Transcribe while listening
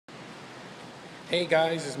Hey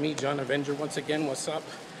guys, it's me, John Avenger, once again. What's up?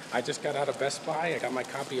 I just got out of Best Buy. I got my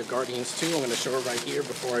copy of Guardians 2. I'm going to show it right here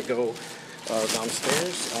before I go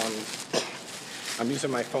downstairs. I'm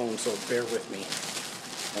using my phone, so bear with me.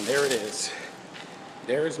 And there it is.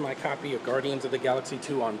 There is my copy of Guardians of the Galaxy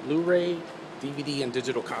 2 on Blu-ray, DVD, and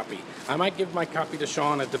digital copy. I might give my copy to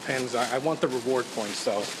Sean. It depends. I want the reward points,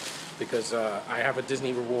 though, because I have a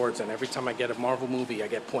Disney Rewards, and every time I get a Marvel movie, I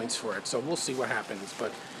get points for it. So we'll see what happens.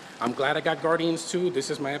 But I'm glad I got Guardians 2.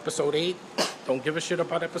 This is my episode 8. Don't give a shit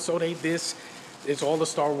about episode 8. This is all the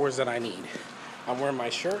Star Wars that I need. I'm wearing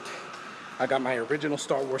my shirt. I got my original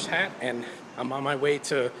Star Wars hat, and I'm on my way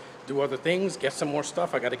to do other things, get some more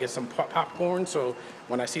stuff. I got to get some popcorn, so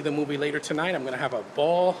when I see the movie later tonight, I'm going to have a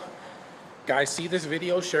ball. Guys, see this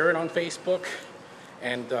video, share it on Facebook,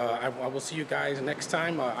 and I will see you guys next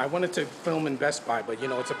time. I wanted to film in Best Buy, but you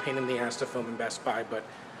know, it's a pain in the ass to film in Best Buy, but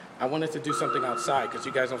I wanted to do something outside because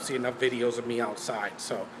you guys don't see enough videos of me outside.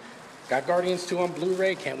 So, got Guardians 2 on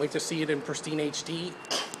Blu-ray. Can't wait to see it in pristine HD.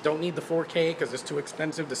 Don't need the 4K because it's too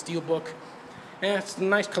expensive. The Steelbook, it's a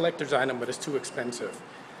nice collector's item, but it's too expensive.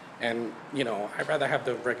 And, you know, I'd rather have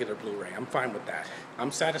the regular Blu-ray. I'm fine with that.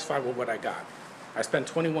 I'm satisfied with what I got. I spent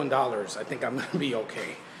 $21. I think I'm going to be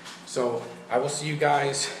okay. So, I will see you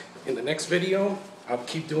guys in the next video. I'll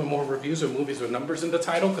keep doing more reviews of movies with numbers in the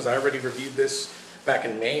title because I already reviewed this back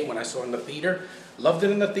in May when I saw it in the theater. Loved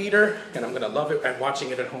it in the theater, and I'm going to love it at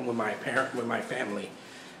watching it at home with my family.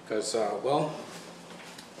 Because, well,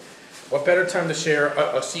 what better time to share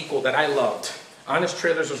a sequel that I loved? Honest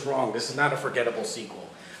Trailers was wrong. This is not a forgettable sequel.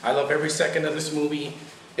 I love every second of this movie,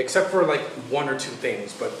 except for like one or two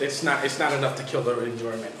things, but it's not enough to kill the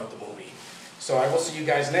enjoyment of the movie. So I will see you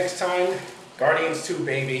guys next time. Guardians 2,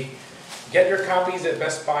 baby. Get your copies at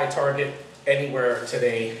Best Buy, Target, anywhere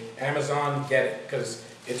today. Amazon, get it, because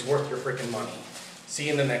it's worth your freaking money. See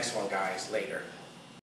you in the next one, guys. Later.